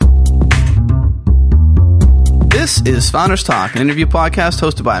This is Founders Talk, an interview podcast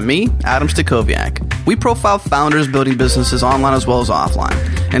hosted by me, Adam Stacoviak. We profile founders building businesses online as well as offline.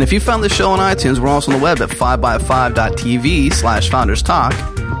 And if you found this show on iTunes, we're also on the web at 5by5.tv/Founders Talk.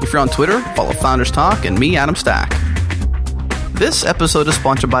 If you're on Twitter, follow Founders Talk and me, Adam Stack. This episode is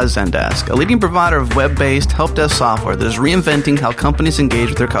sponsored by Zendesk, a leading provider of web-based help desk software that is reinventing how companies engage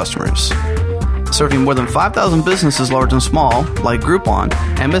with their customers. Serving more than 5,000 businesses large and small, like Groupon,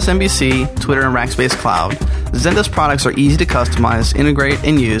 MSNBC, Twitter, and Rackspace Cloud, Zendesk products are easy to customize, integrate,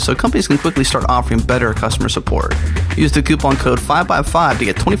 and use so companies can quickly start offering better customer support. Use the coupon code 5by5 to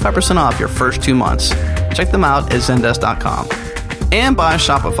get 25% off your first 2 months. Check them out at Zendesk.com. And by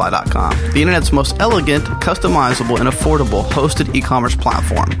Shopify.com, the internet's most elegant, customizable, and affordable hosted e-commerce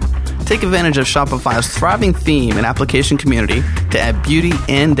platform. Take advantage of Shopify's thriving theme and application community to add beauty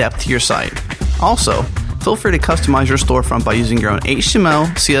and depth to your site. Also, feel free to customize your storefront by using your own HTML,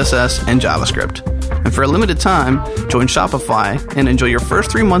 CSS, and JavaScript. And for a limited time, join Shopify and enjoy your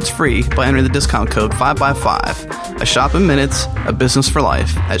first 3 months free by entering the discount code 5by5. A shop in minutes, a business for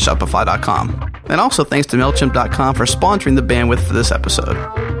life at Shopify.com. And also thanks to MailChimp.com for sponsoring the bandwidth for this episode.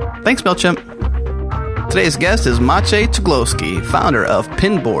 Thanks, MailChimp. Today's guest is Maciej Ceglowski, founder of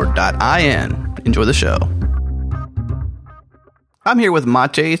Pinboard.in. Enjoy the show. I'm here with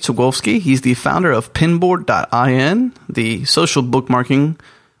Maciej Ceglowski. He's the founder of Pinboard.in, the social bookmarking,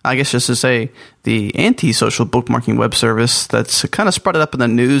 I guess just to say, the anti-social bookmarking web service that's kind of sprouted up in the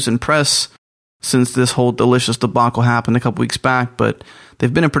news and press since this whole delicious debacle happened a couple weeks back, but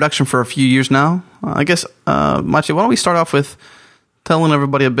they've been in production for a few years now. I guess, Maciej, why don't we start off with telling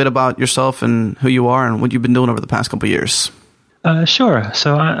everybody a bit about yourself and who you are and what you've been doing over the past couple of years? Sure.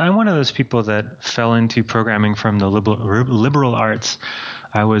 So I'm one of those people that fell into programming from the liberal arts.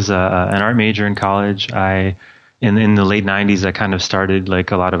 I was an art major in college. In the late 90s, I kind of started, like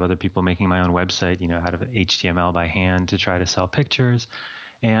a lot of other people, making my own website, out of HTML by hand to try to sell pictures.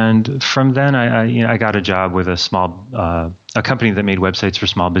 And from then, I got a job with a company that made websites for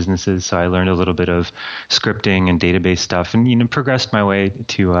small businesses. So I learned a little bit of scripting and database stuff, and progressed my way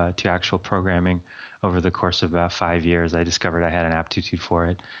to actual programming over the course of about 5 years. I discovered I had an aptitude for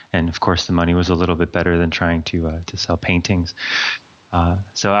it, and of course, the money was a little bit better than trying to sell paintings.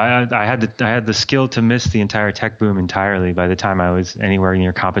 So I had the skill to miss the entire tech boom entirely. By the time I was anywhere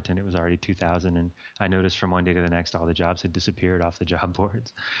near competent, it was already 2000, and I noticed from one day to the next all the jobs had disappeared off the job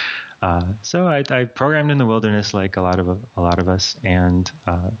boards. So I programmed in the wilderness like a lot of us, and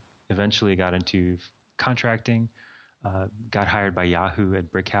eventually got into contracting. Got hired by Yahoo at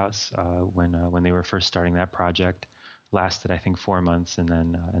Brickhouse when they were first starting that project. Lasted I think 4 months, and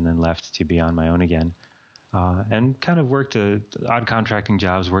then left to be on my own again. And kind of worked odd contracting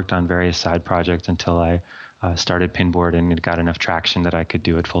jobs, worked on various side projects until I started Pinboard, and it got enough traction that I could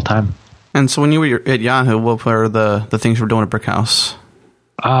do it full time. And so when you were at Yahoo, what were the things you were doing at Brickhouse?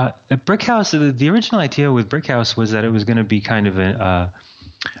 At Brickhouse, the original idea with Brickhouse was that it was going to be kind of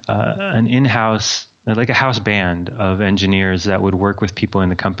an in-house, like a house band of engineers that would work with people in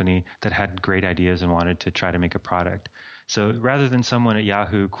the company that had great ideas and wanted to try to make a product. So rather than someone at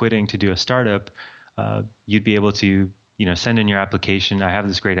Yahoo quitting to do a startup, you'd be able to, send in your application. I have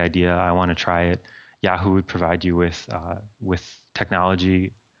this great idea. I want to try it. Yahoo would provide you with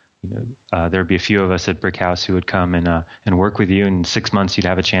technology. There'd be a few of us at Brickhouse who would come and work with you. In 6 months, you'd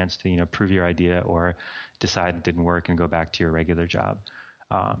have a chance to, prove your idea or decide it didn't work and go back to your regular job.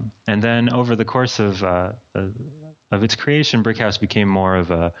 And then over the course of its creation, Brickhouse became more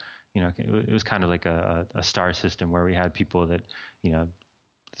of it was kind of like a star system where we had people that,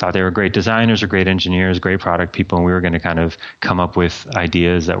 thought they were great designers or great engineers, great product people, and we were going to kind of come up with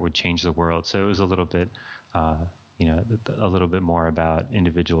ideas that would change the world. So it was a little bit, a little bit more about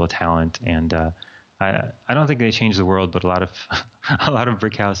individual talent. And I don't think they changed the world, but a lot of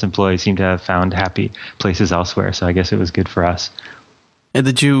Brickhouse employees seem to have found happy places elsewhere. So I guess it was good for us. And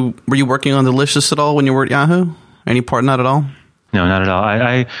were you working on Delicious at all when you were at Yahoo? Any part in that at all? No, not at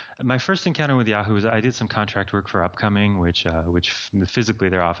all. My first encounter with Yahoo was I did some contract work for Upcoming, which physically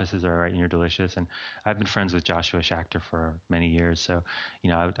their offices are right near Delicious, and I've been friends with Joshua Schachter for many years. So,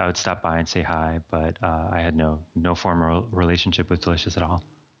 I would stop by and say hi, but I had no formal relationship with Delicious at all.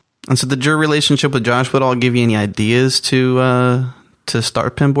 And so, did your relationship with Joshua at all give you any ideas to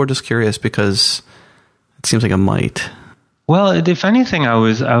start Pinboard? Just curious, because it seems like it might. Well, if anything, I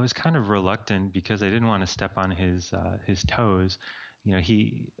was kind of reluctant because I didn't want to step on his toes.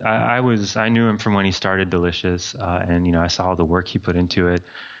 I knew him from when he started Delicious, and I saw all the work he put into it.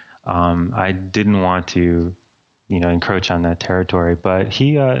 I didn't want to encroach on that territory. But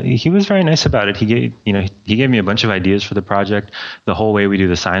he was very nice about it. He gave me a bunch of ideas for the project. The whole way we do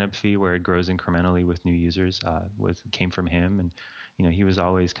the sign up fee, where it grows incrementally with new users, came from him, and he was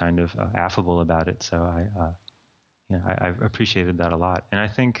always kind of affable about it. So I appreciated that a lot. And I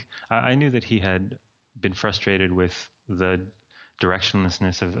think I knew that he had been frustrated with the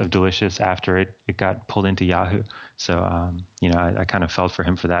directionlessness of Delicious after it got pulled into Yahoo. So I kind of felt for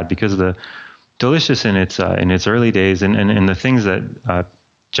him for that, because the Delicious in its early days and the things that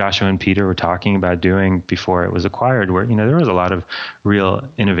Joshua and Peter were talking about doing before it was acquired, where there was a lot of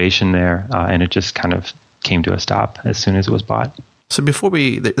real innovation there, and it just kind of came to a stop as soon as it was bought. So before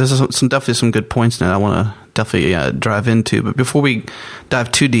there's definitely some good points that I want to definitely dive into. But before we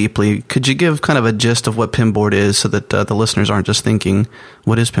dive too deeply, could you give kind of a gist of what Pinboard is, so that the listeners aren't just thinking,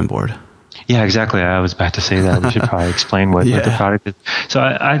 what is Pinboard? Yeah, exactly. I was about to say that. We should probably explain what the product is. So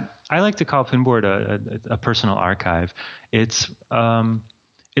I like to call Pinboard a personal archive. It's a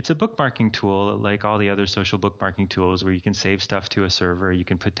bookmarking tool like all the other social bookmarking tools, where you can save stuff to a server, you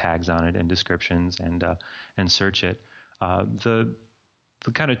can put tags on it and descriptions and search it. The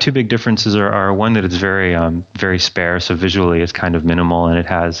kind of two big differences are one, that it's very very spare, so visually it's kind of minimal, and it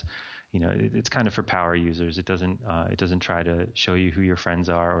has it's kind of for power users. It doesn't try to show you who your friends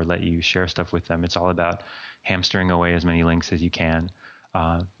are or let you share stuff with them. It's all about hamstering away as many links as you can.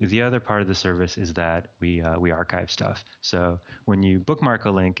 The other part of the service is that we archive stuff. So when you bookmark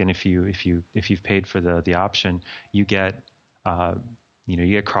a link, and if you've paid for the option, you get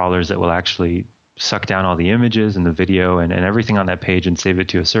crawlers that will actually suck down all the images and the video and everything on that page and save it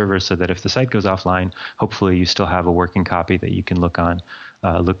to a server, so that if the site goes offline, hopefully you still have a working copy that you can look at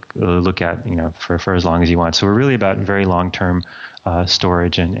for as long as you want. So we're really about very long-term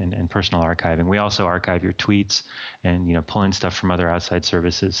storage and personal archiving. We also archive your tweets and pull in stuff from other outside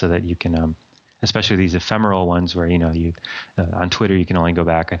services, so that you can especially these ephemeral ones where on Twitter you can only go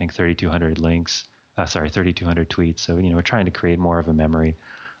back, I think, 3,200 tweets. So we're trying to create more of a memory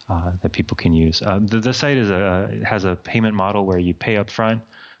that people can use. The site has a payment model where you pay up front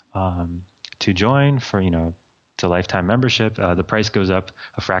to join for to lifetime membership. The price goes up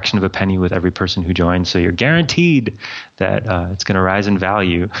a fraction of a penny with every person who joins, so you're guaranteed that it's going to rise in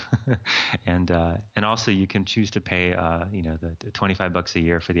value. and also you can choose to pay the $25 a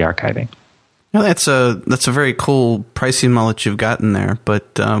year for the archiving. Well, that's a very cool pricing model that you've gotten there.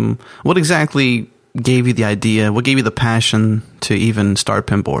 But what exactly gave you the idea? What gave you the passion to even start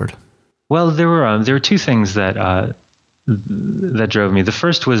Pinboard? Well, there were two things that drove me. The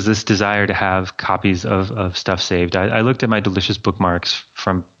first was this desire to have copies of stuff saved. I looked at my Delicious bookmarks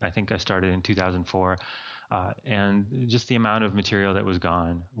from, I think I started in 2004, and just the amount of material that was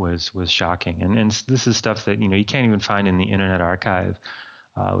gone was shocking. And this is stuff that you can't even find in the Internet Archive,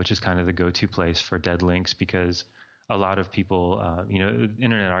 which is kind of the go-to place for dead links, because a lot of people,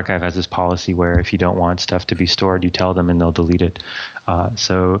 Internet Archive has this policy where if you don't want stuff to be stored, you tell them and they'll delete it.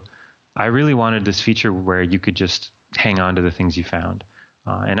 So I really wanted this feature where you could just hang on to the things you found.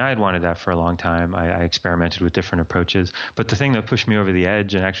 And I had wanted that for a long time. I experimented with different approaches. But the thing that pushed me over the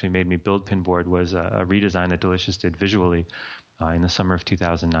edge and actually made me build Pinboard was a redesign that Delicious did visually in the summer of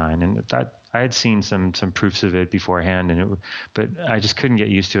 2009. And that I had seen some proofs of it beforehand, but I just couldn't get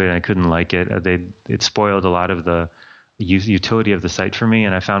used to it, and I couldn't like it. It spoiled a lot of the utility of the site for me,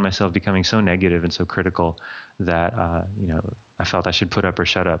 and I found myself becoming so negative and so critical that I felt I should put up or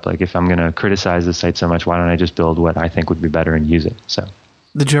shut up. Like, if I'm going to criticize the site so much, why don't I just build what I think would be better and use it? So,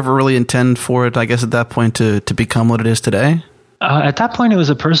 did you ever really intend for it, I guess, at that point to become what it is today? At that point, it was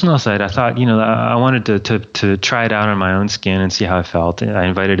a personal site. I thought, I wanted to try it out on my own skin and see how I felt. I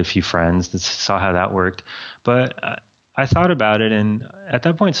invited a few friends that saw how that worked. But I thought about it, and at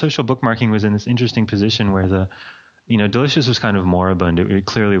that point, social bookmarking was in this interesting position where Delicious was kind of moribund. It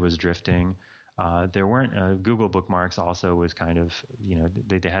clearly was drifting. There weren't Google Bookmarks also was kind of,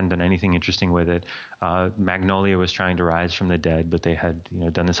 they hadn't done anything interesting with it. Magnolia was trying to rise from the dead, but they had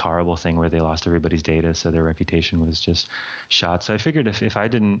done this horrible thing where they lost everybody's data, so their reputation was just shot. So I figured if I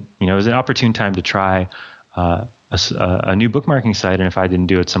didn't, it was an opportune time to try a new bookmarking site, and if I didn't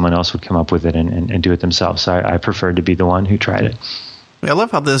do it, someone else would come up with it and do it themselves. So I preferred to be the one who tried it. I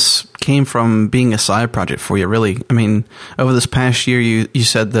love how this came from being a side project for you, really. I mean, over this past year, you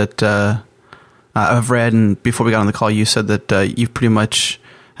said that I've read, and before we got on the call, you said that you pretty much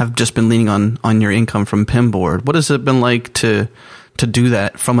have just been leaning on your income from Pinboard. What has it been like to do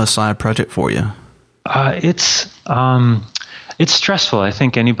that from a side project for you? It's stressful. I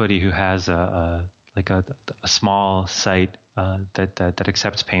think anybody who has a small site that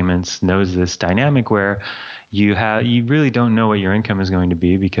accepts payments knows this dynamic where you really don't know what your income is going to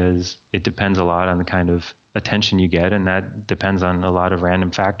be, because it depends a lot on the kind of attention you get, and that depends on a lot of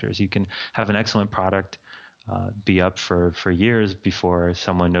random factors. You can have an excellent product be up for years before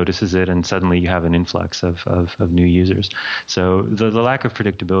someone notices it, and suddenly you have an influx of new users. So the lack of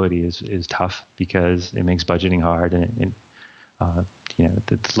predictability is tough because it makes budgeting hard, and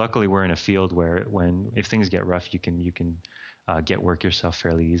luckily we're in a field where if things get rough, you can get work yourself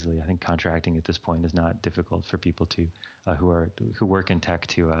fairly easily. I think contracting at this point is not difficult for people who work in tech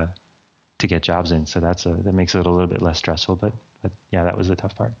to get jobs in. So that makes it a little bit less stressful. But yeah, that was the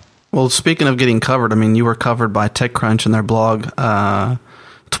tough part. Well, speaking of getting covered, I mean, you were covered by TechCrunch in their blog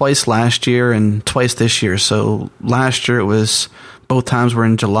twice last year and twice this year. So last year both times were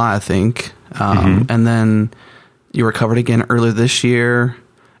in July, I think, and then you were covered again earlier this year,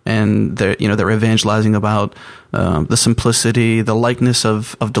 and they're evangelizing about the simplicity, the likeness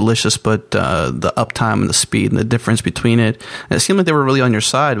of Delicious, but the uptime and the speed and the difference between it. And it seemed like they were really on your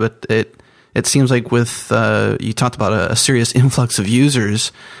side, but it seems like you talked about a serious influx of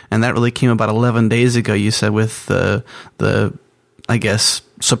users, and that really came about 11 days ago, you said, with the I guess,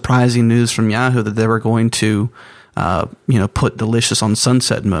 surprising news from Yahoo that they were going to put Delicious on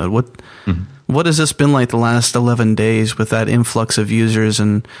sunset mode. What has this been like the last 11 days with that influx of users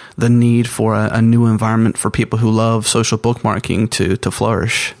and the need for a new environment for people who love social bookmarking to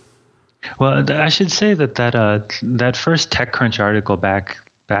flourish? Well, I should say that first TechCrunch article back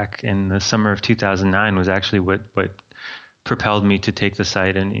in the summer of 2009 was actually what propelled me to take the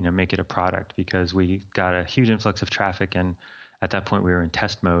site and make it a product, because we got a huge influx of traffic, and at that point we were in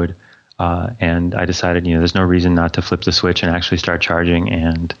test mode, and I decided there's no reason not to flip the switch and actually start charging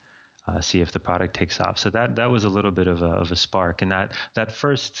and see if the product takes off. So that was a little bit of a spark, and that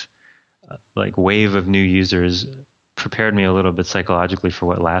first wave of new users prepared me a little bit psychologically for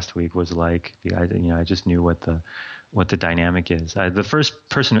what last week was like. I just knew what the dynamic is. The first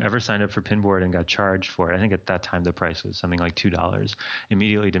person who ever signed up for Pinboard and got charged for it, I think at that time the price was something like $2,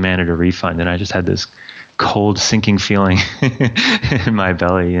 immediately demanded a refund, and I just had this cold sinking feeling in my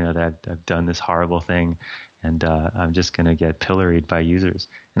belly, that I've done this horrible thing, and I'm just going to get pilloried by users.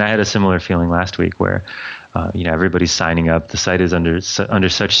 And I had a similar feeling last week where, everybody's signing up. The site is under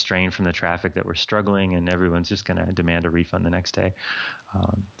such strain from the traffic that we're struggling, and everyone's just going to demand a refund the next day.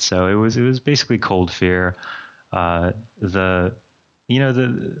 So it was basically cold fear. The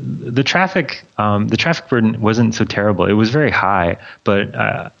traffic burden wasn't so terrible. It was very high, but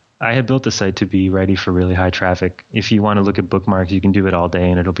I had built the site to be ready for really high traffic. If you want to look at bookmarks, you can do it all day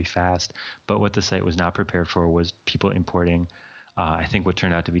and it'll be fast. But what the site was not prepared for was people importing, I think what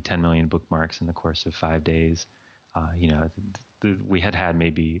turned out to be 10 million bookmarks in the course of 5 days. We had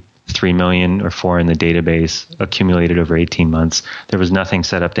maybe 3 million or 4 in the database accumulated over 18 months. There was nothing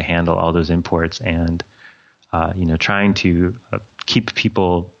set up to handle all those imports, and trying to keep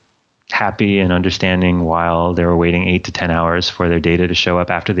people happy and understanding while they were waiting 8 to 10 hours for their data to show up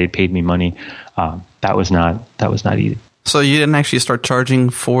after they'd paid me money. That was not easy. So you didn't actually start charging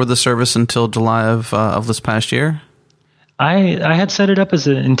for the service until July of this past year? I had set it up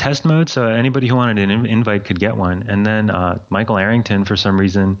in test mode, so anybody who wanted an invite could get one. And then Michael Arrington, for some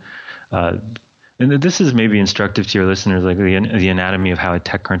reason, and this is maybe instructive to your listeners, like the anatomy of how a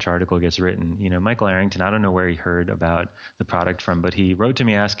TechCrunch article gets written. Michael Arrington, I don't know where he heard about the product from, but he wrote to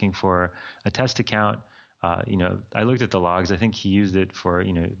me asking for a test account. I looked at the logs. I think he used it for,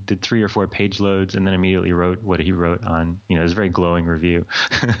 did 3 or 4 page loads, and then immediately wrote what he wrote on, it was a very glowing review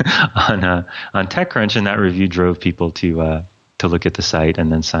on TechCrunch, and that review drove people to look at the site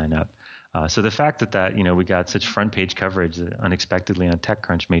and then sign up. So the fact that we got such front page coverage unexpectedly on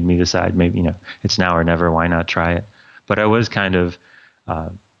TechCrunch made me decide maybe, it's now or never, why not try it? But I was kind of,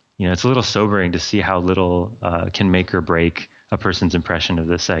 it's a little sobering to see how little can make or break a person's impression of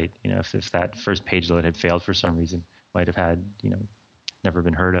the site. If that first page load had failed for some reason, might have had, never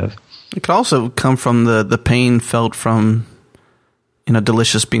been heard of. It could also come from the pain felt from,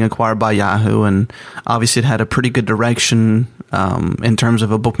 Delicious being acquired by Yahoo, and obviously it had a pretty good direction in terms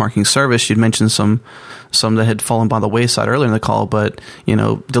of a bookmarking service. You'd mentioned some that had fallen by the wayside earlier in the call, but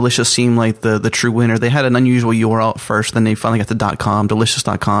Delicious seemed like the true winner. They had an unusual URL at first, then they finally got the .com,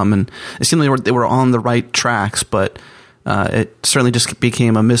 delicious.com, and it seemed like they were on the right tracks, but it certainly just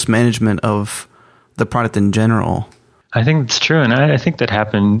became a mismanagement of the product in general. I think it's true, and I think that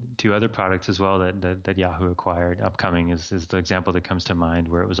happened to other products as well that Yahoo acquired. Upcoming is the example that comes to mind,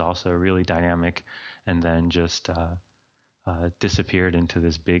 where it was also really dynamic and then just disappeared into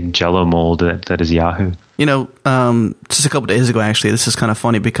this big jello mold that is Yahoo. Just a couple of days ago, actually, this is kind of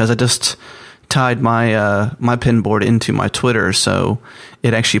funny because I just tied my Pinboard into my Twitter, so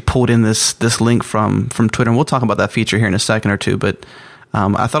it actually pulled in this link from Twitter, and we'll talk about that feature here in a second or two, but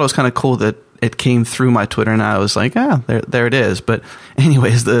I thought it was kind of cool that it came through my Twitter, and I was like, there it is. But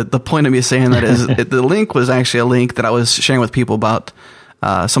anyways, the point of me saying that is the link was actually a link that I was sharing with people about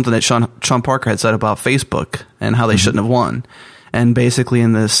something that Sean Parker had said about Facebook and how they shouldn't have won. And basically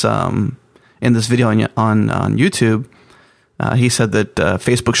in this video on YouTube, he said that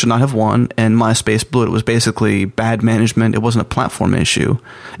Facebook should not have won, and MySpace blew it. It was basically bad management. It wasn't a platform issue.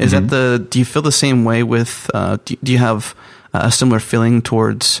 Is that do you feel the same way with? Do you have a similar feeling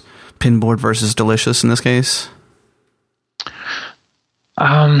towards Pinboard versus Delicious in this case?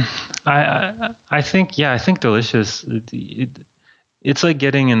 I think Delicious. It's like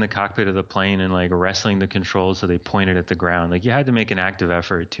getting in the cockpit of the plane and like wrestling the controls so they pointed at the ground. Like you had to make an active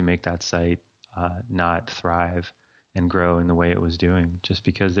effort to make that site not thrive and grow in the way it was doing, just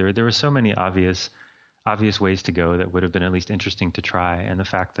because there were so many obvious ways to go that would have been at least interesting to try. And the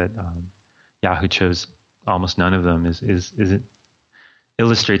fact that Yahoo chose almost none of them it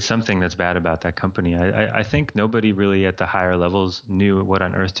illustrates something that's bad about that company. I think nobody really at the higher levels knew what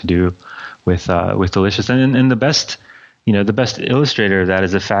on earth to do with Delicious. And the best illustrator of that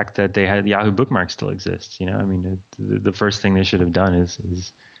is the fact that they had Yahoo Bookmarks still exists. I mean, the first thing they should have done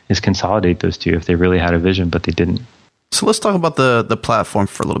is consolidate those two if they really had a vision, but they didn't. So let's talk about the platform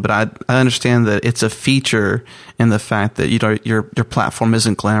for a little bit. I understand that it's a feature in the fact that your platform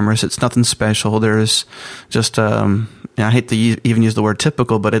isn't glamorous. It's nothing special. There's just I hate to even use the word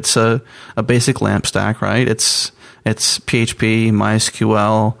typical, but it's a basic LAMP stack, right? It's PHP,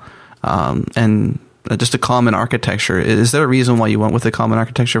 MySQL, and just a common architecture. Is there a reason why you went with a common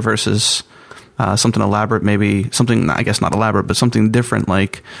architecture versus something elaborate, maybe something, I guess not elaborate, but something different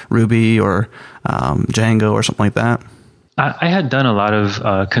like Ruby or Django or something like that? I had done a lot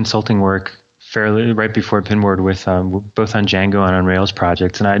of consulting work fairly right before Pinboard with both on Django and on Rails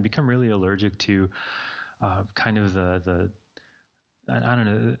projects, and I had become really allergic to kind of the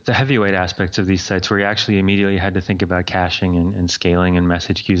heavyweight aspects of these sites where you actually immediately had to think about caching and scaling and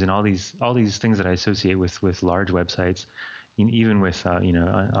message queues and all these things that I associate with large websites, even with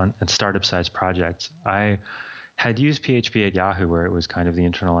on startup sized projects. I had used PHP at Yahoo, where it was kind of the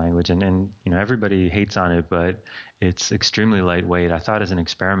internal language, and everybody hates on it, but it's extremely lightweight. I thought as an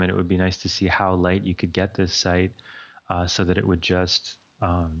experiment it would be nice to see how light you could get this site so that it would just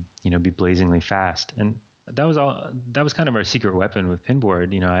be blazingly fast. And that was kind of our secret weapon with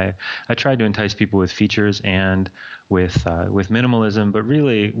Pinboard. I tried to entice people with features and with minimalism, but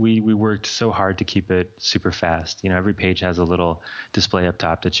really we worked so hard to keep it super fast. Every page has a little display up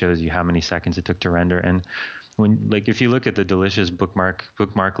top that shows you how many seconds it took to render. And if you look at the Delicious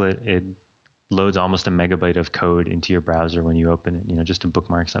bookmarklet, it loads almost a megabyte of code into your browser when you open it, just to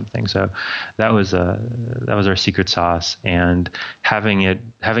bookmark something. So that was our secret sauce, and having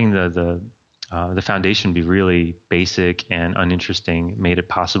the foundation be really basic and uninteresting made it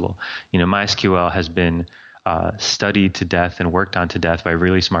possible. MySQL has been studied to death and worked on to death by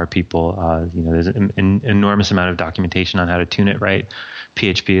really smart people. There's an enormous amount of documentation on how to tune it right.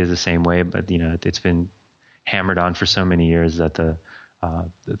 PHP is the same way, but it's been hammered on for so many years that the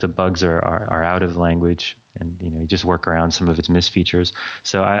bugs are out of the language, and you just work around some of its misfeatures.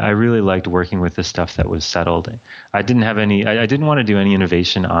 So I really liked working with the stuff that was settled. I didn't want to do any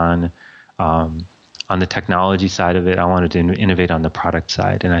innovation on the technology side of it. I wanted to innovate on the product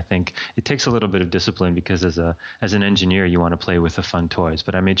side, and I think it takes a little bit of discipline because as an engineer, you want to play with the fun toys.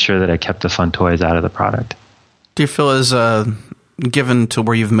 But I made sure that I kept the fun toys out of the product. Do you feel as given to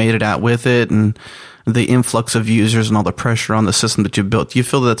where you've made it at with it, and the influx of users and all the pressure on the system that you built, do you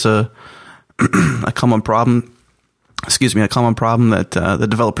feel that's a common problem? A common problem that the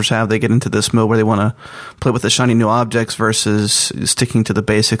developers have? They get into this mode where they want to play with the shiny new objects versus sticking to the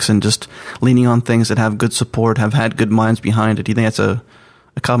basics and just leaning on things that have good support, have had good minds behind it. Do you think that's a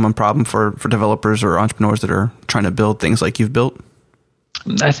common problem for developers or entrepreneurs that are trying to build things like you've built?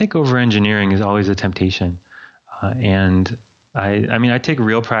 I think over-engineering is always a temptation. And I take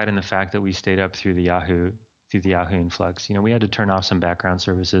real pride in the fact that we stayed up through the Yahoo influx. We had to turn off some background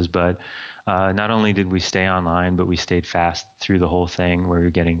services, but not only did we stay online, but we stayed fast through the whole thing, where we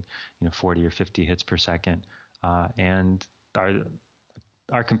were getting 40 or 50 hits per second. And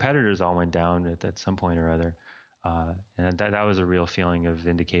our competitors all went down at some point or other. And that was a real feeling of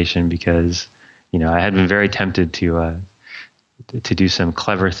vindication, because I had been very tempted to do some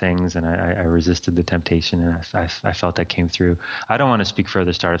clever things, and I resisted the temptation, and I felt that came through. I don't want to speak for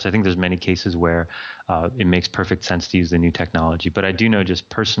other startups. I think there's many cases where it makes perfect sense to use the new technology, but I do know just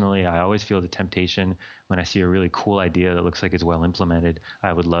personally, I always feel the temptation when I see a really cool idea that looks like it's well implemented.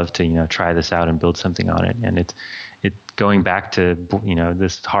 I would love to try this out and build something on it. And it going back to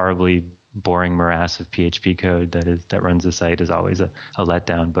this horribly boring morass of PHP code that runs the site is always a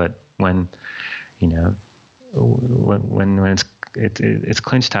letdown. But when when it's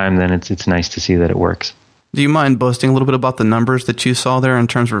clinch time, then it's nice to see that it works. Do you mind boasting a little bit about the numbers that you saw there in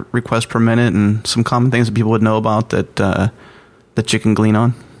terms of requests per minute and some common things that people would know about that you can glean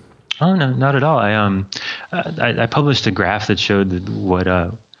on? Oh, no, not at all. I published a graph that showed what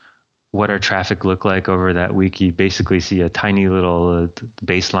our traffic looked like over that week. You basically see a tiny little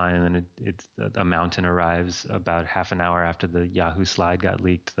baseline, and then a mountain arrives about half an hour after the Yahoo slide got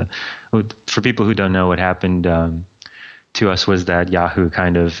leaked. For people who don't know, what happened to us was that Yahoo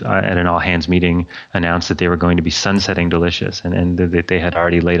kind of, at an all-hands meeting, announced that they were going to be sunsetting Delicious, and that they had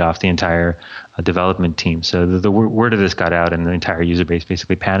already laid off the entire development team. So the word of this got out, and the entire user base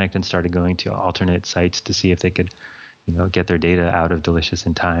basically panicked and started going to alternate sites to see if they could get their data out of Delicious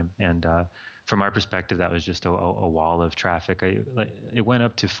in time. And from our perspective, that was just a wall of traffic. It went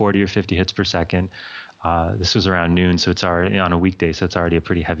up to 40 or 50 hits per second. This was around noon, so it's already on a weekday, so it's already a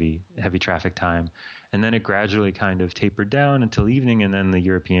pretty heavy traffic time. And then it gradually kind of tapered down until evening, and then the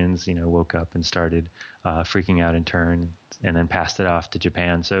Europeans, woke up and started freaking out in turn, and then passed it off to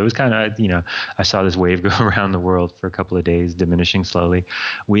Japan. So it was kind of, I saw this wave go around the world for a couple of days, diminishing slowly.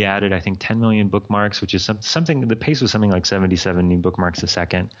 We added, I think, 10 million bookmarks, which is something, the pace was something like 77 new bookmarks a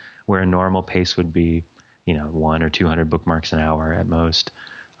second, where a normal pace would be, 100 or 200 bookmarks an hour at most.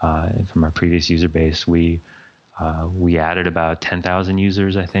 From our previous user base, we added about 10,000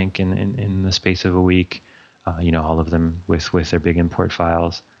 users, I think, in the space of a week. All of them with their big import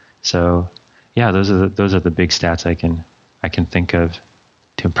files. So, yeah, those are the big stats I can think of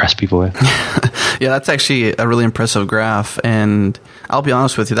to impress people with. Yeah, that's actually a really impressive graph, and I'll be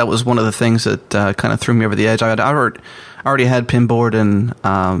honest with you, that was one of the things that kind of threw me over the edge. I already had Pinboard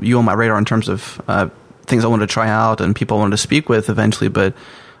and you on my radar in terms of things I wanted to try out and people I wanted to speak with eventually, but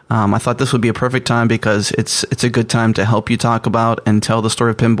I thought this would be a perfect time because it's a good time to help you talk about and tell the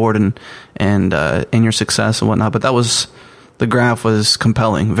story of Pinboard and your success and whatnot. But the graph was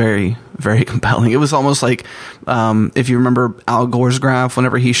compelling, very, very compelling. It was almost like if you remember Al Gore's graph,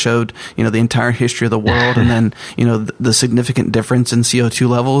 whenever he showed the entire history of the world and then the significant difference in CO2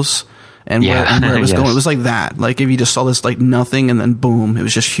 levels and where it was going. It was like that. Like if you just saw this like nothing and then boom, it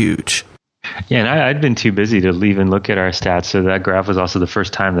was just huge. Yeah, and I'd been too busy to even look at our stats, so that graph was also the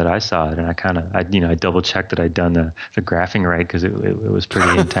first time that I saw it, and I double checked that I'd done the graphing right because it was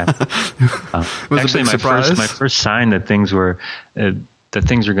pretty intense. Actually, my first sign that things were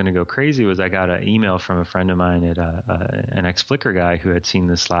going to go crazy was I got an email from a friend of mine at an ex-Flickr guy who had seen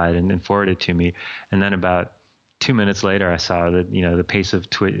this slide and forwarded it to me, and then about 2 minutes later, I saw that the pace of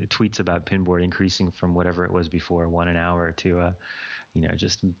tweets about Pinboard increasing from whatever it was before, 1 an hour to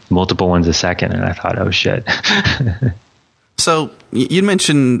just multiple ones a second, and I thought, oh shit. So you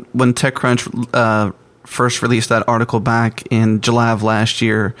mentioned when TechCrunch first released that article back in July of last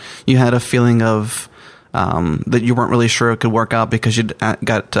year, you had a feeling of that you weren't really sure it could work out because you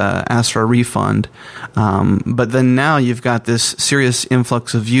got asked for a refund, but then now you've got this serious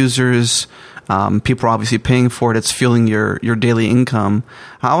influx of users. People are obviously paying for it. It's fueling your daily income.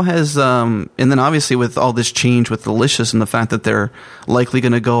 How has and then obviously with all this change with Delicious and the fact that they're likely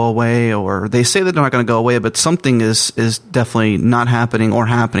going to go away, or they say that they're not going to go away, but something is definitely not happening or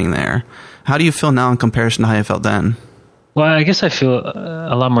happening there. How do you feel now in comparison to how you felt then? Well, I guess I feel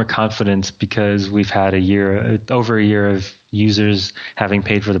a lot more confidence because we've had over a year of users having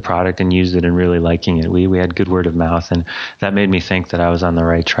paid for the product and used it and really liking it. We had good word of mouth, and that made me think that I was on the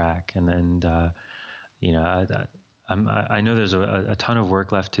right track. And I know there's a ton of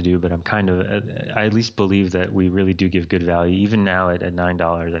work left to do, but I at least believe that we really do give good value. Even now at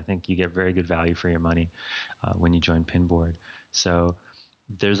 $9, I think you get very good value for your money when you join Pinboard. So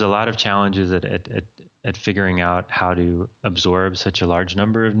there's a lot of challenges at figuring out how to absorb such a large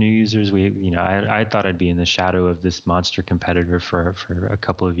number of new users. I thought I'd be in the shadow of this monster competitor for a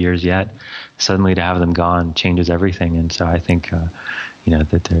couple of years yet. Suddenly to have them gone changes everything. And so I think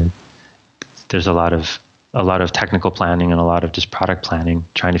that there's a lot of technical planning and a lot of just product planning,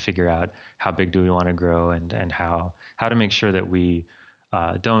 trying to figure out how big do we want to grow and how to make sure that we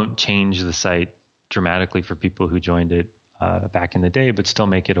don't change the site dramatically for people who joined it back in the day, but still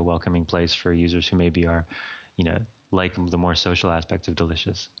make it a welcoming place for users who maybe are, like the more social aspects of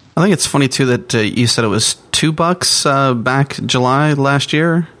Delicious. I think it's funny too that you said it was $2 back July last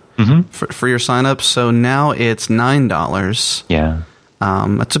year for your sign up. So now it's $9. Yeah,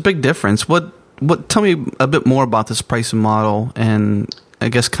 that's a big difference. What? Tell me a bit more about this pricing model and I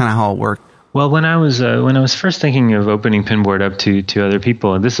guess kind of how it worked. Well, when I was first thinking of opening Pinboard up to other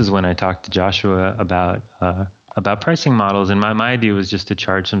people, and this is when I talked to Joshua about pricing models, and my idea was just to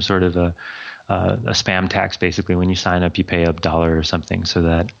charge some sort of a spam tax. Basically, when you sign up, you pay $1 or something, so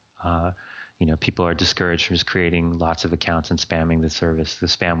that People are discouraged from just creating lots of accounts and spamming the service. The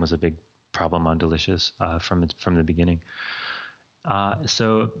spam was a big problem on Delicious from the beginning.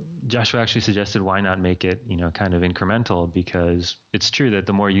 So Joshua actually suggested, why not make it, kind of incremental, because it's true that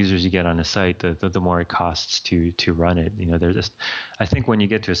the more users you get on a site, the more it costs to run it. I think when you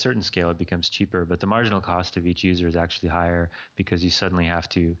get to a certain scale, it becomes cheaper, but the marginal cost of each user is actually higher because you suddenly have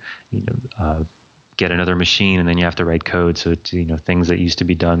to, get another machine, and then you have to write code. So things that used to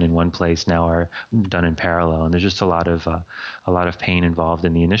be done in one place now are done in parallel, and there's just a lot of pain involved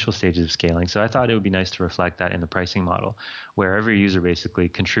in the initial stages of scaling. So I thought it would be nice to reflect that in the pricing model, where every user basically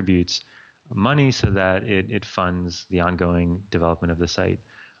contributes money so that it funds the ongoing development of the site.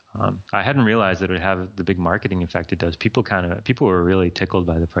 I hadn't realized that it would have the big marketing effect it does. People were really tickled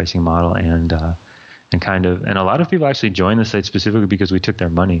by the pricing model, and a lot of people actually joined the site specifically because we took their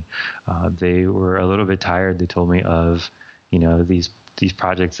money. They were a little bit tired, they told me, of these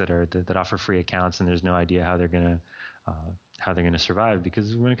projects that offer free accounts, and there's no idea how they're gonna survive,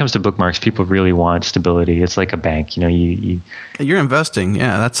 because when it comes to bookmarks, people really want stability. It's like a bank, you're investing.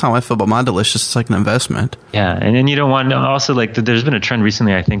 Yeah, that's how I feel about my Delicious. It's like an investment. Yeah, and then you don't want also, like, there's been a trend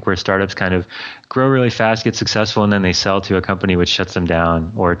recently, I think, where startups kind of grow really fast, get successful, and then they sell to a company which shuts them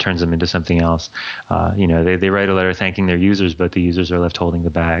down or turns them into something else. They write a letter thanking their users, but the users are left holding the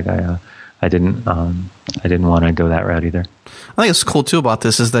bag. I didn't want to go that route either. I think it's cool too about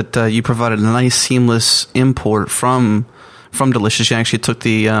this is that you provided a nice seamless import from Delicious. You actually took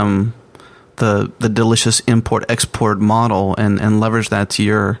the Delicious import-export model and leveraged that to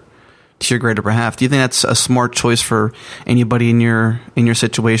your greater behalf. Do you think that's a smart choice for anybody in your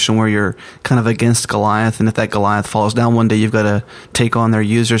situation where you're kind of against Goliath, and if that Goliath falls down one day, you've got to take on their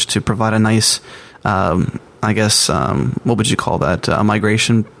users to provide a nice, what would you call that, a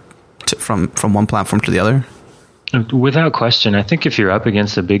migration from one platform to the other? Without question. I think if you're up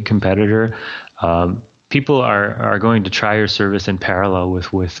against a big competitor, people are going to try your service in parallel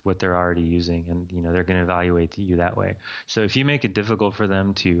with what they're already using, and they're going to evaluate you that way. So if you make it difficult for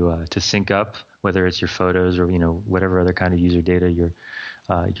them to sync up, whether it's your photos or whatever other kind of user data you're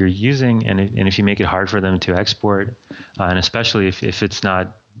using, and if you make it hard for them to export, and especially if it's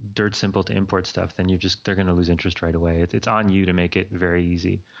not dirt simple to import stuff, then they're going to lose interest right away. It's on you to make it very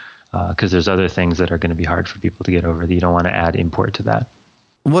easy, because there's other things that are going to be hard for people to get over that you don't want to add import to that.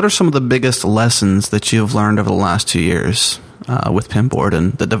 What are some of the biggest lessons that you've learned over the last 2 years with Pinboard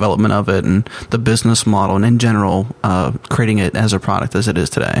and the development of it and the business model, and in general, creating it as a product as it is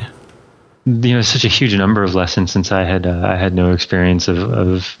today? Such a huge number of lessons, since I had no experience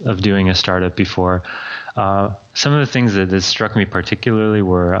of doing a startup before. Some of the things that struck me particularly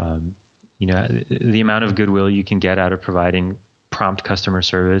were, the amount of goodwill you can get out of providing prompt customer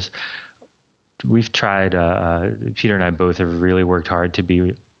service. We've tried, Peter and I both have really worked hard to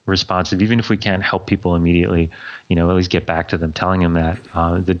be responsive, even if we can't help people immediately, at least get back to them, telling them that.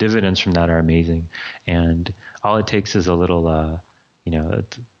 The dividends from that are amazing. And all it takes is a little, an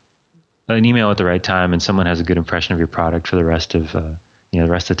email at the right time, and someone has a good impression of your product for the rest of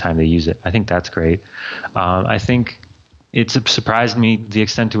the time they use it. I think that's great. I think it's surprised me the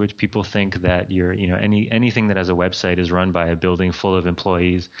extent to which people think that anything that has a website is run by a building full of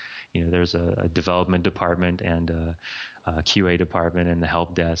employees. There's a development department and a QA department and the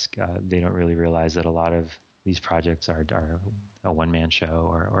help desk. They don't really realize that a lot of these projects are a one-man show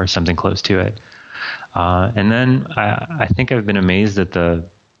or something close to it. And then I think I've been amazed at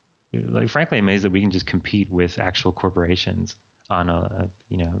frankly amazed that we can just compete with actual corporations on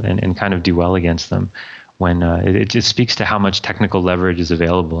and kind of do well against them. When it just speaks to how much technical leverage is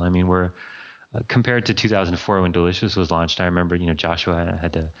available. I mean, we're compared to 2004 when Delicious was launched. I remember, Joshua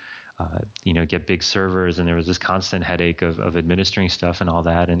had to, get big servers, and there was this constant headache of administering stuff and all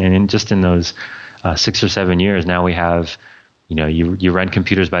that. And just in those 6 or 7 years, now we have, you rent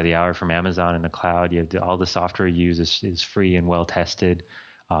computers by the hour from Amazon in the cloud. You have all the software you use is free and well tested.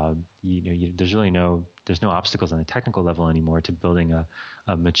 There's no obstacles on the technical level anymore to building a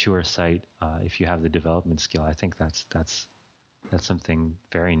mature site if you have the development skill. I think that's something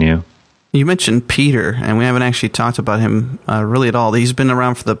very new. You mentioned Peter, and we haven't actually talked about him really at all. He's been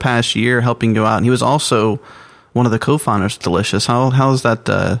around for the past year helping you out, and he was also one of the co-founders of Delicious. How has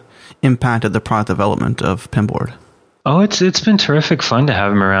that impacted the product development of Pinboard? Oh, it's been terrific fun to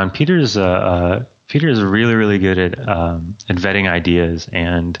have him around. Peter's really, really good at vetting ideas,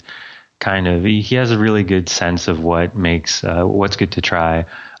 and he has a really good sense of what makes what's good to try.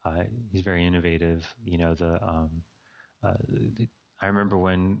 He's very innovative. I remember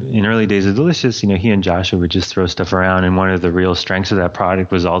when in early days of Delicious, he and Joshua would just throw stuff around, and one of the real strengths of that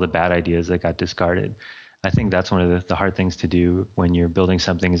product was all the bad ideas that got discarded. I think that's one of the hard things to do when you're building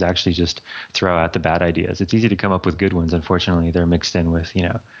something is actually just throw out the bad ideas. It's easy to come up with good ones. Unfortunately, they're mixed in with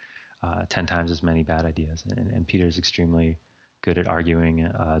 10 times as many bad ideas. And Peter's extremely good at arguing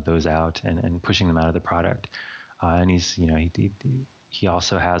those out and pushing them out of the product. And he's he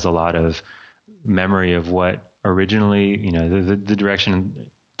also has a lot of memory of what originally the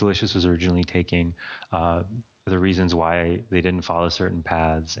direction Delicious was originally taking. The reasons why they didn't follow certain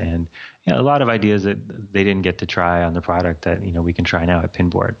paths, and a lot of ideas that they didn't get to try on the product that we can try now at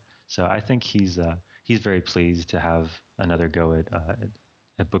Pinboard. So I think he's very pleased to have another go at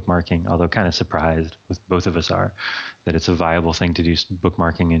bookmarking. Although kind of surprised, with both of us are, that it's a viable thing to do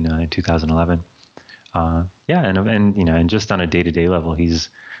bookmarking in 2011. And just on a day-to-day level,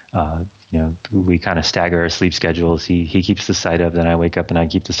 he's we kind of stagger our sleep schedules. He keeps the site up, then I wake up and I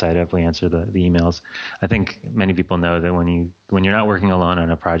keep the site up. We answer the emails. I think many people know that when you're not working alone on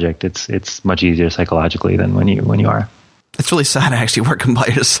a project, it's much easier psychologically than when you are. It's really sad actually working by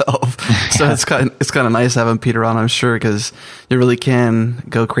yourself. So it's kind of nice having Peter on, I'm sure, because you really can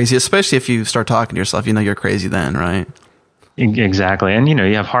go crazy, especially if you start talking to yourself. You're crazy then, right? Exactly, and you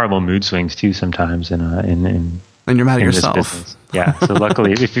have horrible mood swings too sometimes and you're mad at yourself. Yeah. So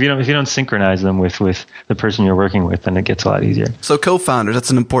luckily, if you don't synchronize them with the person you're working with, then it gets a lot easier. So co-founders, that's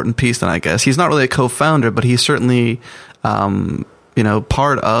an important piece then, I guess. He's not really a co-founder, but he's certainly,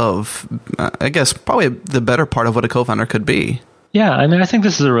 part of, I guess, probably the better part of what a co-founder could be. Yeah, I think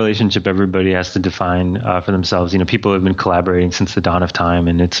this is a relationship everybody has to define for themselves. People have been collaborating since the dawn of time,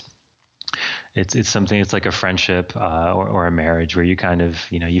 and it's something. It's like a friendship or a marriage where you kind of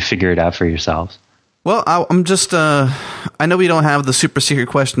you figure it out for yourselves. Well, I'm just, I know we don't have the super secret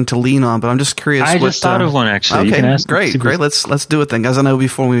question to lean on, but I'm just curious. I just thought of one, actually. Okay, you can ask great. Let's do it then. Guys, I know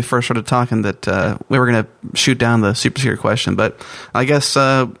before we first started talking that we were going to shoot down the super secret question, but I guess,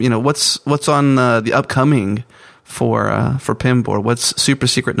 what's on the upcoming for Pinboard? What's super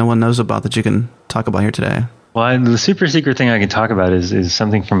secret no one knows about that you can talk about here today? Well, the super secret thing I can talk about is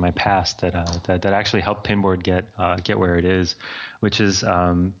something from my past that actually helped Pinboard get where it is, which is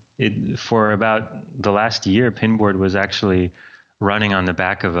for about the last year, Pinboard was actually running on the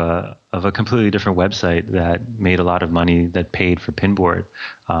back of a completely different website that made a lot of money that paid for Pinboard.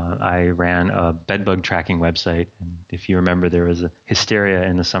 I ran a bedbug tracking website, and if you remember, there was a hysteria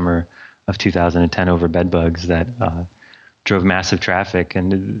in the summer of 2010 over bedbugs that drove massive traffic,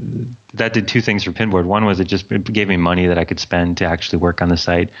 and that did two things for Pinboard. One was it gave me money that I could spend to actually work on the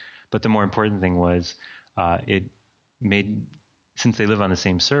site, but the more important thing was it made, since they live on the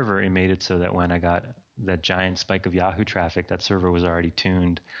same server, it made it so that when I got that giant spike of Yahoo traffic, that server was already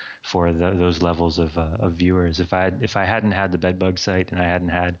tuned for those levels of viewers. If I hadn't had the bedbug site and I hadn't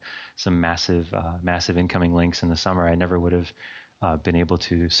had some massive incoming links in the summer, I never would have been able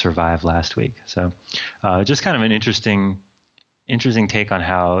to survive last week. So just kind of an interesting take on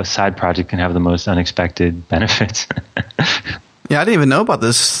how a side project can have the most unexpected benefits. Yeah, I didn't even know about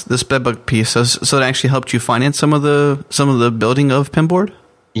this bedbug piece. So it actually helped you finance some of the building of Pinboard?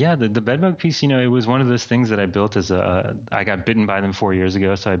 Yeah, the bedbug piece, it was one of those things that I built I got bitten by them 4 years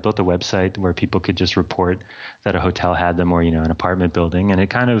ago, so I built a website where people could just report that a hotel had them, or, an apartment building, and it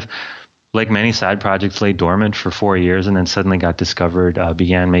kind of, like many side projects, lay dormant for 4 years and then suddenly got discovered,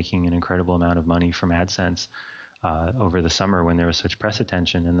 began making an incredible amount of money from AdSense over the summer when there was such press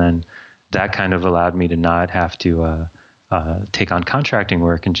attention, and then that kind of allowed me to not have to take on contracting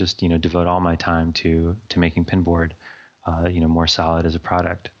work and just devote all my time to making Pinboard more solid as a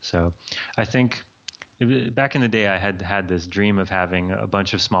product. So I think back in the day I had this dream of having a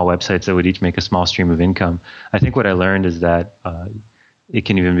bunch of small websites that would each make a small stream of income. I think what I learned is that it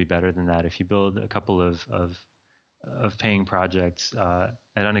can even be better than that. If you build a couple of paying projects at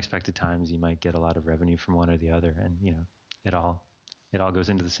unexpected times, you might get a lot of revenue from one or the other, and it all goes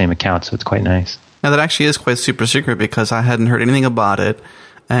into the same account, so it's quite nice. Now, that actually is quite super secret because I hadn't heard anything about it,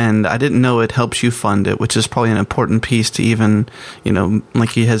 and I didn't know it helps you fund it, which is probably an important piece to even,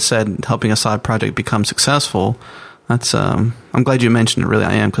 like he has said, helping a side project become successful. That's I'm glad you mentioned it. Really,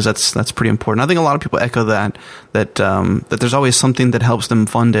 I am, because that's pretty important. I think a lot of people echo that there's always something that helps them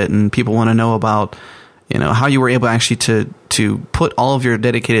fund it, and people want to know about how you were able actually to put all of your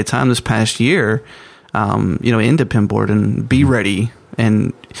dedicated time this past year, into Pinboard and be ready,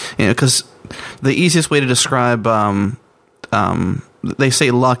 and because the easiest way to describe, they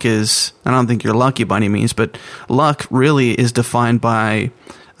say luck is, I don't think you're lucky by any means, but luck really is defined by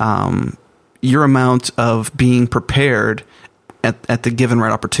your amount of being prepared at the given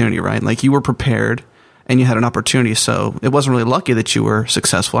right opportunity, right? Like, you were prepared and you had an opportunity, so it wasn't really lucky that you were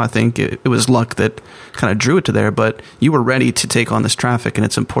successful. I think it was luck that kind of drew it to there, but you were ready to take on this traffic, and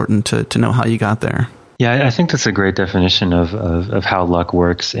it's important to know how you got there. Yeah, I think that's a great definition of how luck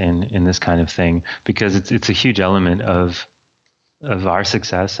works in this kind of thing, because it's a huge element of our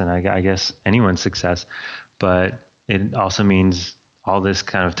success, and I guess anyone's success. But it also means all this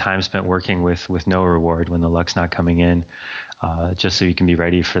kind of time spent working with no reward when the luck's not coming in, just so you can be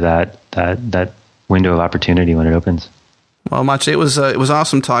ready for that window of opportunity when it opens. Well, Maciej, it was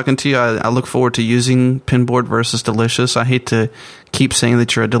awesome talking to you. I look forward to using Pinboard versus Delicious. I hate to keep saying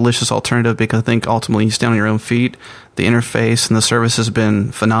that you're a Delicious alternative, because I think ultimately you stand on your own feet. The interface and the service has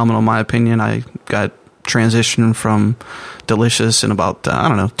been phenomenal, in my opinion. I got transitioned from Delicious in about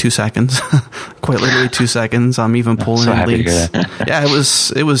 2 seconds, quite literally 2 seconds. I'm even pulling in leaks. Yeah,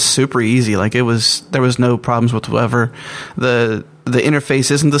 it was super easy. Like there was no problems whatsoever. The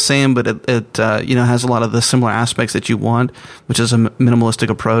interface isn't the same, but it has a lot of the similar aspects that you want, which is a minimalistic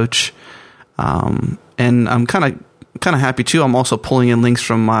approach. And I'm kind of happy too. I'm also pulling in links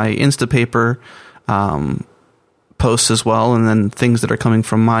from my Instapaper posts as well, and then things that are coming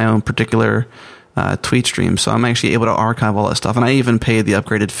from my own particular tweet stream. So I'm actually able to archive all that stuff, and I even paid the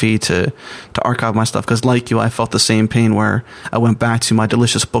upgraded fee to archive my stuff, because like you, I felt the same pain where I went back to my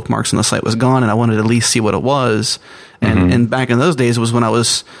Delicious bookmarks and the site was gone, and I wanted to at least see what it was. And back in those days was when I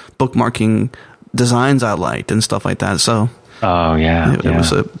was bookmarking designs I liked and stuff like that. So it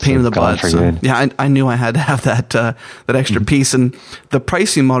was a pain in the butt. So, yeah, I knew I had to have that extra piece. And the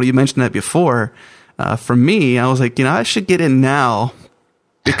pricing model, you mentioned that before. For me, I was like, I should get in now,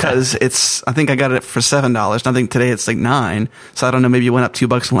 because I think I got it for $7. And I think today it's like $9. So I don't know, maybe it went up $2 in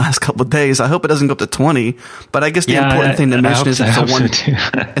the last couple of days. I hope it doesn't go up to $20. But I guess the important thing to mention is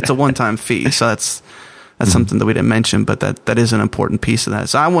it's a one-time fee. So that's something that we didn't mention, but that is an important piece of that.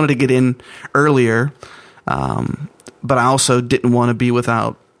 So I wanted to get in earlier, but I also didn't want to be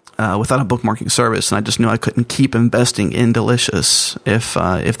without a bookmarking service, and I just knew I couldn't keep investing in Delicious if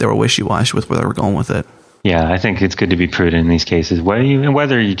they were wishy-washy with where they were going with it. Yeah, I think it's good to be prudent in these cases.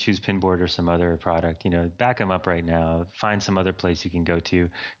 Whether you choose Pinboard or some other product, back them up right now. Find some other place you can go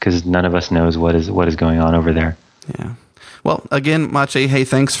to, because none of us knows what is going on over there. Yeah. Well, again, Maciej, hey,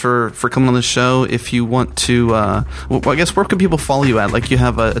 thanks for coming on the show. If you want to, I guess, where can people follow you at? Like, you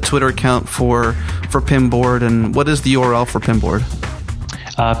have a Twitter account for Pinboard, and what is the URL for Pinboard?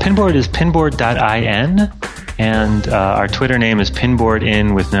 Pinboard is pinboard.in, and our Twitter name is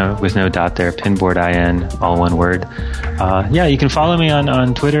pinboardin with no dot there. Pinboardin, all one word. You can follow me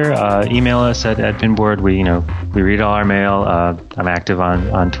on Twitter. Email us at Pinboard. We read all our mail. I'm active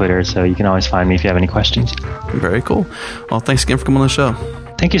on Twitter, so you can always find me if you have any questions. Very cool. Well, thanks again for coming on the show.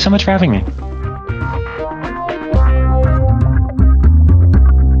 Thank you so much for having me.